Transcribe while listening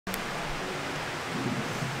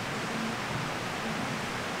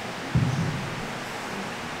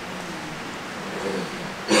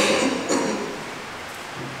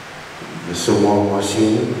semua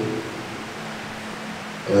masih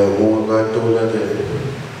mau gato lah deh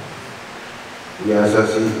biasa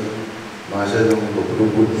sih masa yang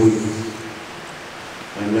berpuluh-puluh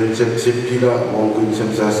mencet tidak mungkin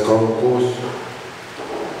semasa kampus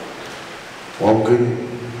mungkin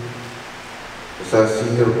sa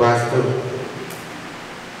senior pastor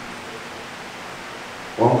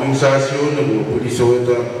mungkin sa siyon pwede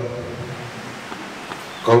saweta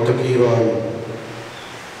kau takira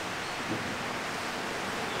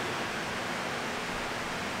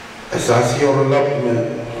asasi orang lap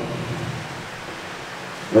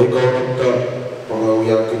may kaurat ka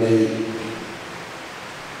pangawiyakin ay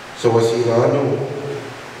sa wasirano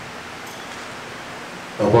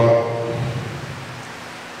apa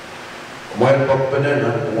kumain papanen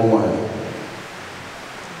at kumain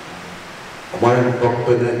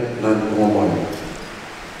papanen at kumain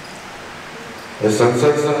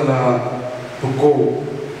sansang na tuko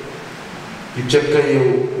i-check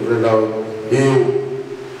kayo relaw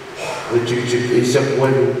cik-cik isak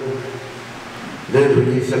walu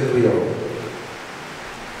leru isak riau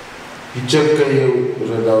icak kayu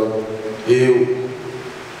radau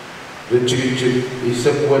cik-cik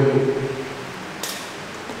isak walu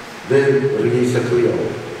leru isak riau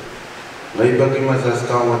ngai bagi masa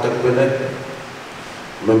sekarang tak benar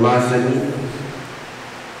memasa ni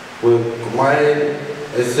kemain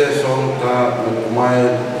esesong ta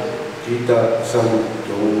kemain kita sama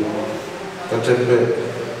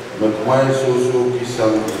tercapai magmay susu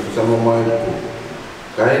kisang sama main po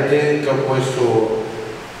kahit din kapweso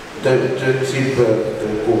sipa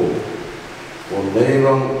ko o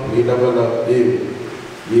mayroong ilabala ye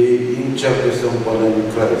incha kesang palang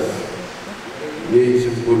Christ ye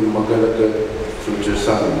simpul magalaga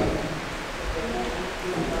sujasan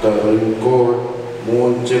tarin ko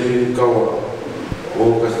mo chelin kawa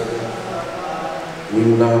o kas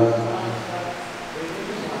minna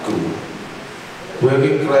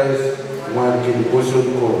bagi Christ makin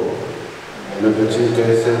kusut ko nagkacin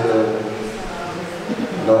kay seta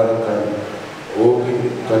larakan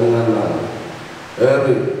okin kanina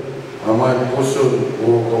eri aman kusut o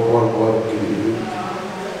kapar kini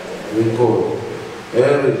wiko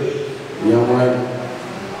eri yaman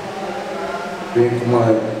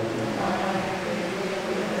pingkumay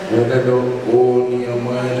medado o ni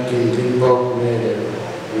yaman kintimbak medado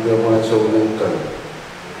ida masuk nengkan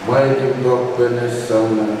mai dok benes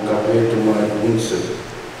sama kafe cuma insert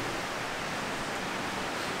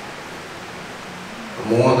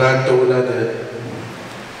semua gato lah deh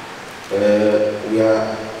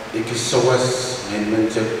ya ikisawas main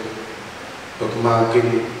mencet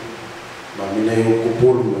pemakin mamina yung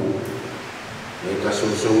kupul mo may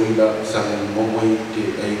kasusuwi na sang momoy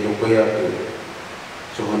ay lukaya ko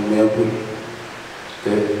suhan may apoy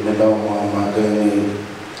te nalaw mga magani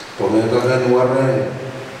pumagagan waray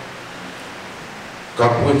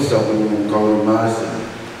kapun sa kau masih.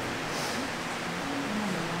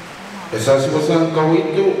 Esas pasang kau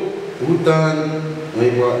itu hutan,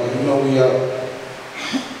 mereka inawia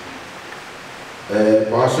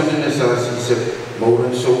pasan ini esas isep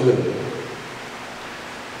mauran solen.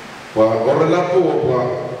 Wah orang lapu wah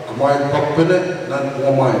kemain papene dan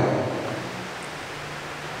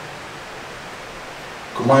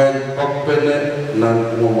kemain papene dan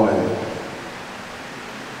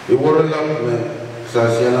Iwara lapu sa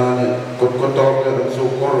siyanane kot-kotor ka ng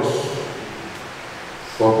sukoros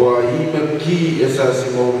bahwa imagi esa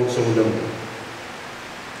si mawin sa ulam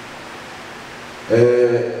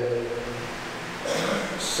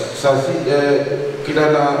sa si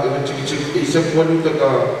kilala cik-cik isip waluta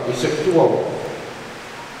ka isip tuwaw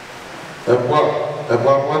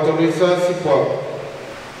patuloy sa si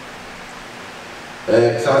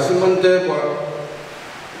sa si mante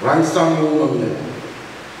ransang unang niya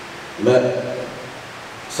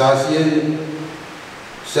sasian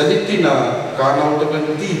salitina kana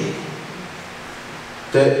utakan ti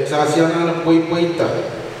te sasian anak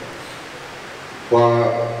poi-poita wa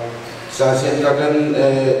sasian kagan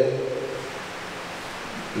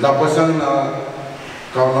lapasan na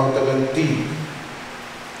kana utakan ti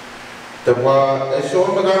tapa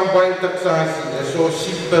eso magampay taksasi eso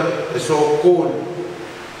super eso cool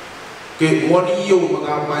ke moniyo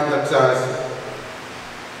magampay taksasi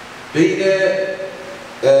Bine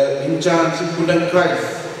incan simpulan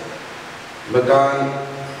Christ bagan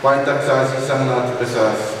pantak sasi sang nat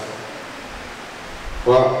pesas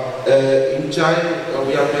wa incan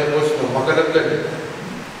ya mebos no makalakan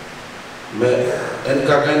me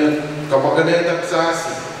enkagan kamagane tak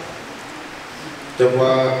sasi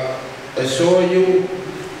tewa esoyu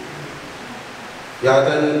ya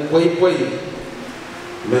dan poi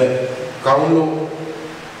me kauno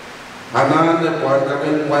Anane puan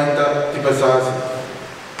kaken puanta tipasasi.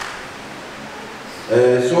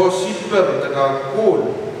 So silver taka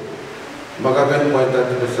coal magakan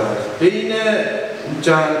puanta tipasasi. Pine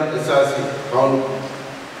ucan asasi on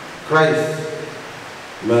Christ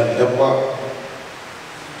me apa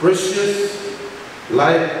precious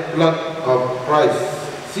life blood of Christ,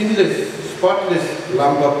 sinless, spotless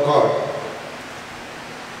Lamb of God.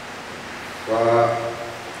 Wa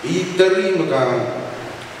iteri makan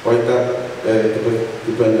pointa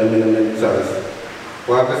tipe namin sas.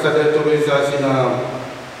 Wa kasada turisasi na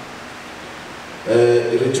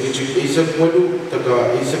irecik isak walu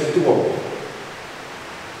taka isak tuwa.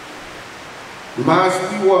 Mas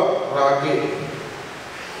piwa rage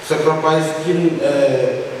sacrifice kin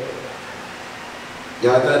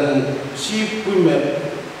yadan sheep women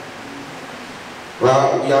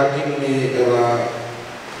ra yakin ni era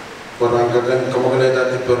perangkatan kemagaleta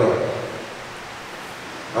tipera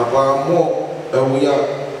apa mo uya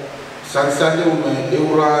sansade ume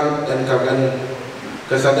euran dan kagan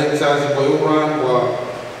kesadeng sa si euran wa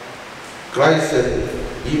Christ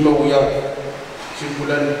ima uya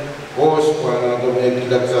simpulan os pa na to me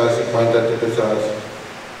kilak sa si panta tipesa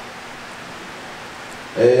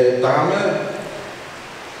tama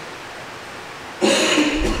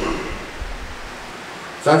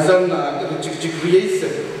sansan na cik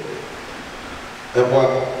creation apa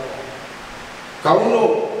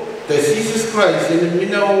kauno te Jesus Christ in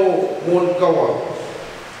minau mon kawa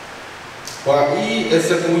pa I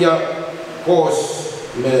esakuya kos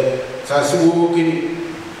me sasu kini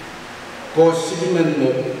kos simen me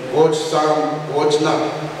kos sam kos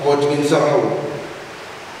na kos kin sarau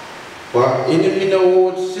pa ini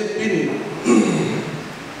minau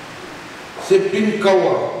sepin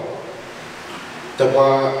kawa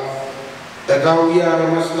tapa tagaw ya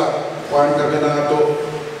ramasla wan kaganato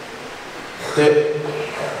te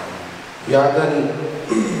yadan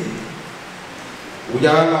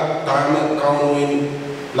uyala tamat kaunuin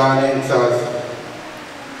lanen sas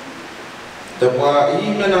tapa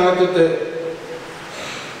I menato te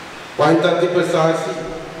wanta tipasasi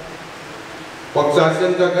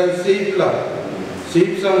paksasen kagan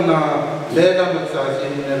sipsang na lena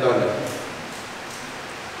maksasin nilala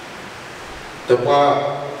tapa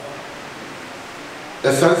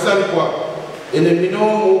salsal kwa ene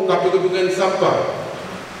mino kapigugan sampa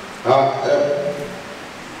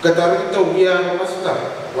katar kita uya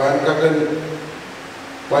masta wan kagan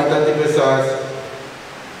wanta tipasasi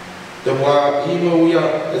tapa ima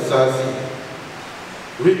uya esasi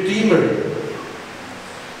redeemer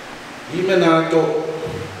imenato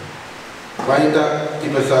wanta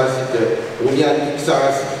tipasasi te uya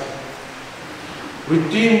tiksasi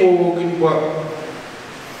redeem mo kinwa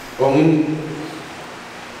ongin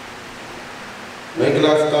may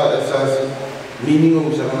class ta esasi meaning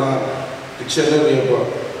of sana dictionary ba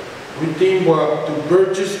redeem wa to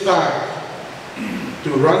purchase back,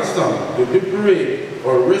 to ransom, to liberate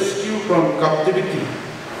or rescue from captivity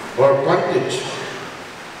or bondage.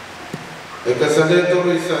 Ekasaleto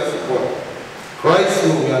esasi wa Christ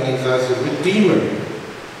mo yang esasi redeemer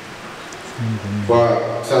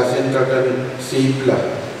wa sasin kagan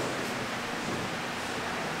sipla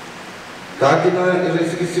katina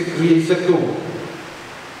resiki kriisa ko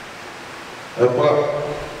apa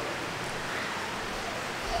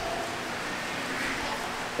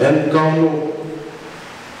en kauno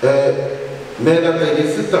mera tadi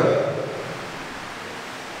sita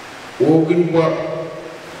ogin wa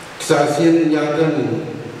sasin yadan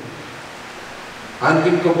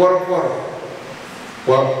angin kebor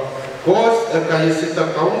wa kos kaya sita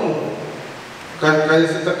kauno kaya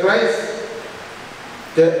sita Christ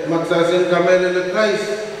te maksasin kamele le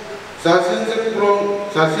Christ sasin se kurong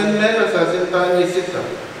sasin mera sasin tanya sita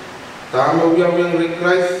tama uyaw yang re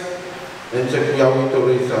Christ en se uyaw ito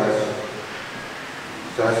re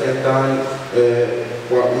sasin tanya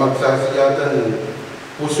maksasiyatan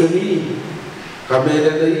pusuni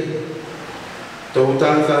kamele le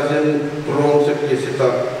tautan sasin kurong se sita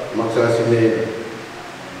maksasi mera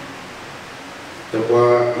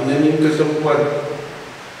Tapa inanin kesempat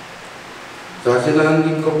sasinan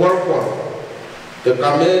di keborpor te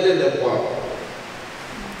kamele lepa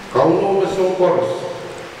kauno mesongkors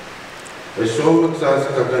esomak sas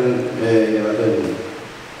kakan yadan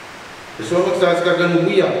esomak sas kakan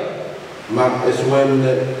buya mak eswen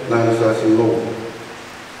nang sasilo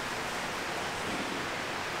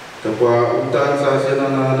tapa utan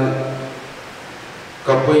sasinan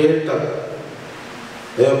kapayeta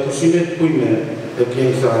pusinet puime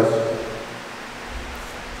King sas.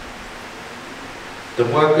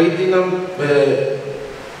 Tapa kay dinam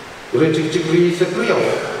recik-cik ri sa kriyaw.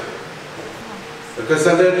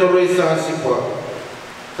 Kesalahan toroi sasi pa.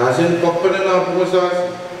 Sasin pakpene na po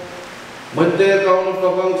sasi. Mende kaunu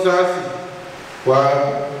pakang sasi. Pa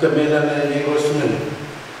kamila na irosmen.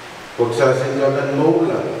 Pag sasin jagan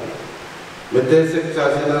maula. Mende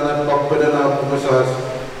sasin na pakpene na po sasi.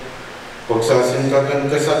 Pag sasin kagan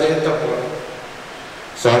kesalahan pa.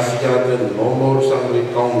 Sasi jagan nomor sangri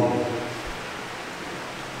kaunu.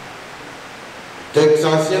 Tek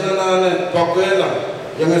sasin na pakela.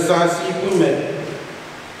 Yang sasi pume.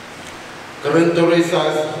 Karentorai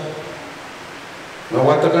sasi.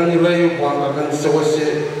 Nawatakan nirayo kung akan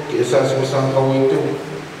sawase kiasasi wasang kau itu.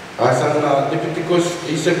 Asang na Leviticus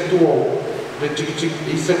isak tuo, recik-cik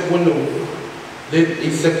isak wano, let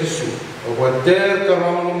isak isu. Water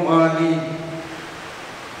karang mali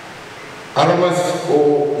armas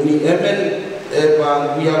o ni emen bang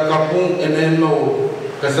kuya kapung eneno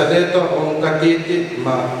kasadeta on katiti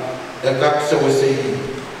ma ekak sawase.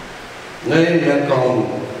 Ngayon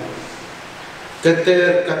merkau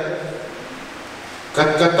keter kat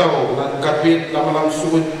katau nan kapit lamalam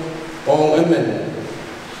suwit ong emen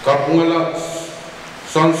kapungala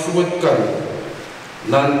san suwit kan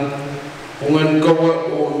nan pungan kawa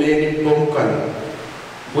o meni pomkan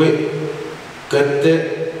we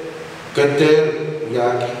keter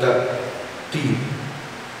ya kita ti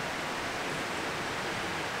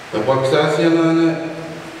terpaksa sianana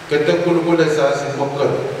keter kul sasi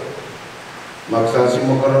mokar maksa si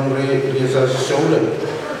makaram re sa solan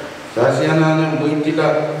sasiana na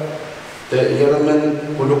muitila te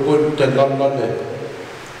yaramen kulukul te lamlane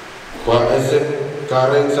kwa esek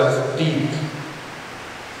kareng sa sti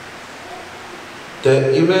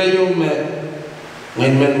te ireyo me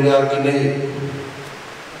ngayon yakine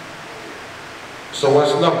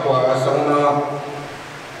sawasla kwa asang na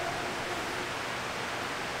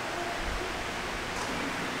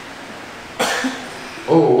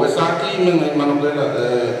oh, wasaki mengenai manukela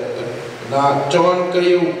na John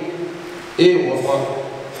kayu wapa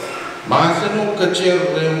masanu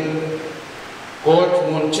kecil rem coach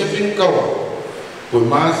mon chepin kawa pun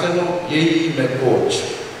masanu yei me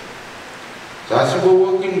coach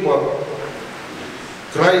sasugo working pa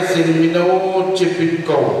Christ in minawo chepin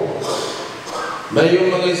kawa bayu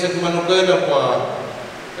mengisek manukela pa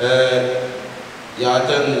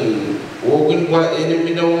yatan working pa ini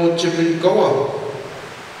minawo chepin kawa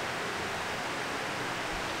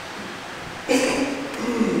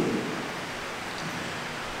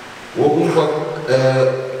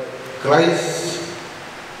Christ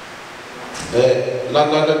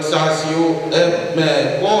lalalag sasyo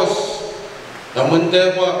me kos naman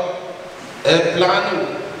dewa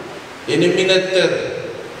plano ini minater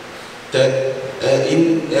te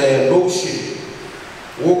in lotion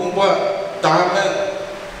wukong pa tama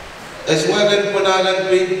eswagan panalan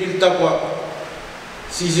pilta pa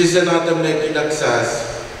sisi natin may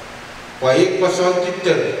kinagsas paik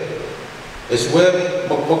pasantiter eswag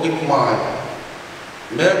magpagit mahal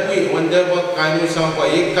Merwi wanda ba kaino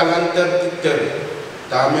sampai kalantar titir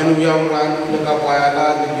tamen uyang ran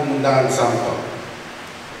nakapayala di mundan sampa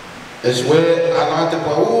eswe alate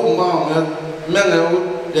pa o ma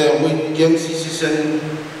menau de wi gem sisen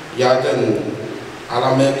yadan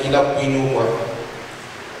alame kilap pinu pa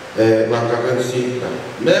bakakan sita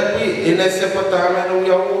merwi inese pa tamen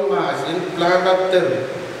uyang ma sin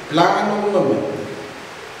planater plano naman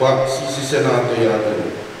pa sisen ato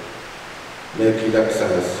yadan Merkilak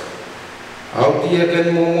sahas. Autia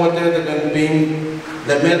kan momote dengan ping,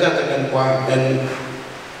 lemeta dengan pa dan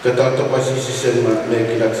ketatu pasi sisen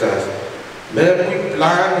merkilak sahas. Merkui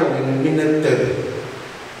plan in minenter.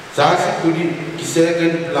 Sahas kudi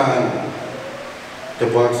kisekan plan.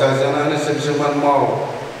 Tepat sahasana sebseman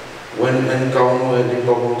mau. When kau mau di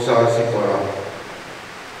bawah sahas pa.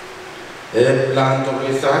 Plan tu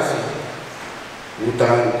sahas.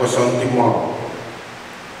 Utan kosong timau.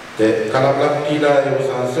 Te kalap kila yo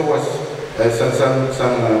san sewas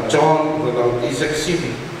san John kalau isek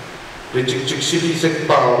sili recik sili isek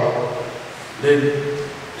pau dan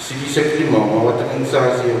sili isek lima mawatakan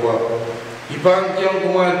sasi apa ibang yang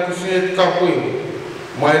kumai kusunet kapui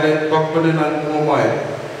mai dan pakpenan kumai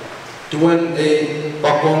tuan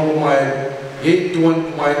pakong kumai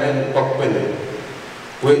tuan kumai dan pakpenan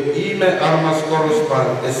we ime armas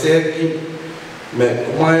korospan eseki me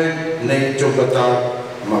kumai nei cobata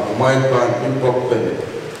makumai ban impok pen,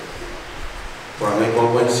 panai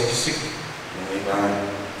korban sik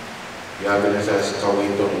mengenai ya biasa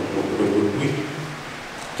sekali itu berdua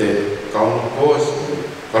te kaum bos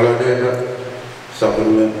kalau dia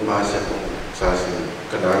sebelum masa sasi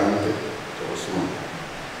kenal terus semua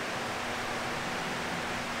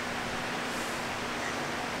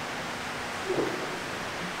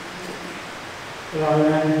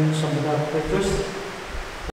Lawan Saudara Petrus